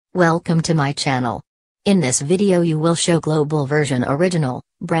Welcome to my channel. In this video you will show global version original,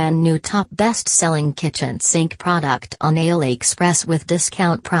 brand new top best selling kitchen sink product on AliExpress with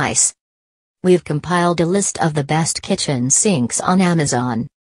discount price. We've compiled a list of the best kitchen sinks on Amazon.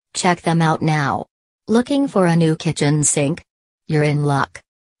 Check them out now. Looking for a new kitchen sink? You're in luck.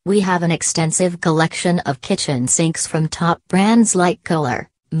 We have an extensive collection of kitchen sinks from top brands like Kohler,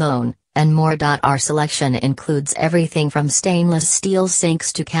 Moen, and more. Our selection includes everything from stainless steel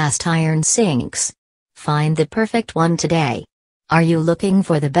sinks to cast iron sinks. Find the perfect one today. Are you looking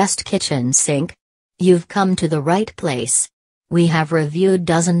for the best kitchen sink? You've come to the right place. We have reviewed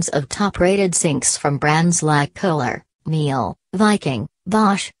dozens of top-rated sinks from brands like Kohler, Miele, Viking,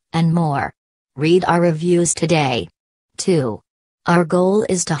 Bosch, and more. Read our reviews today. 2. Our goal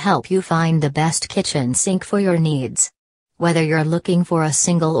is to help you find the best kitchen sink for your needs. Whether you're looking for a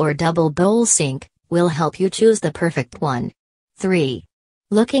single or double bowl sink, we'll help you choose the perfect one. 3.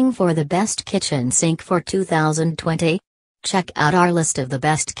 Looking for the best kitchen sink for 2020? Check out our list of the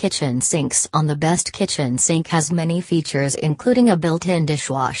best kitchen sinks on The Best Kitchen Sink has many features including a built-in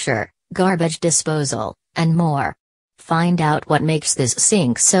dishwasher, garbage disposal, and more. Find out what makes this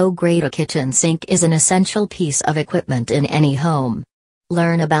sink so great. A kitchen sink is an essential piece of equipment in any home.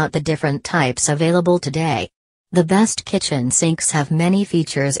 Learn about the different types available today. The best kitchen sinks have many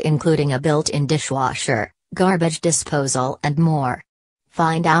features including a built-in dishwasher, garbage disposal and more.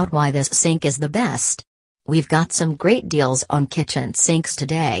 Find out why this sink is the best. We've got some great deals on kitchen sinks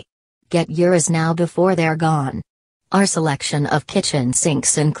today. Get yours now before they're gone. Our selection of kitchen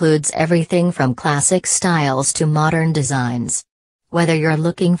sinks includes everything from classic styles to modern designs. Whether you're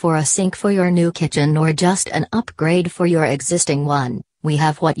looking for a sink for your new kitchen or just an upgrade for your existing one, we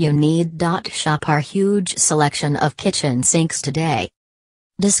have what you need. Shop our huge selection of kitchen sinks today.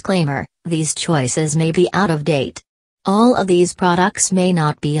 Disclaimer: these choices may be out of date. All of these products may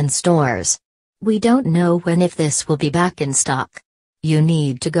not be in stores. We don't know when if this will be back in stock. You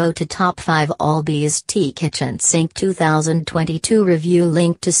need to go to Top 5 All Best Kitchen Sink 2022 review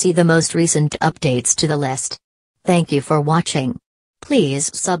link to see the most recent updates to the list. Thank you for watching. Please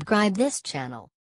subscribe this channel.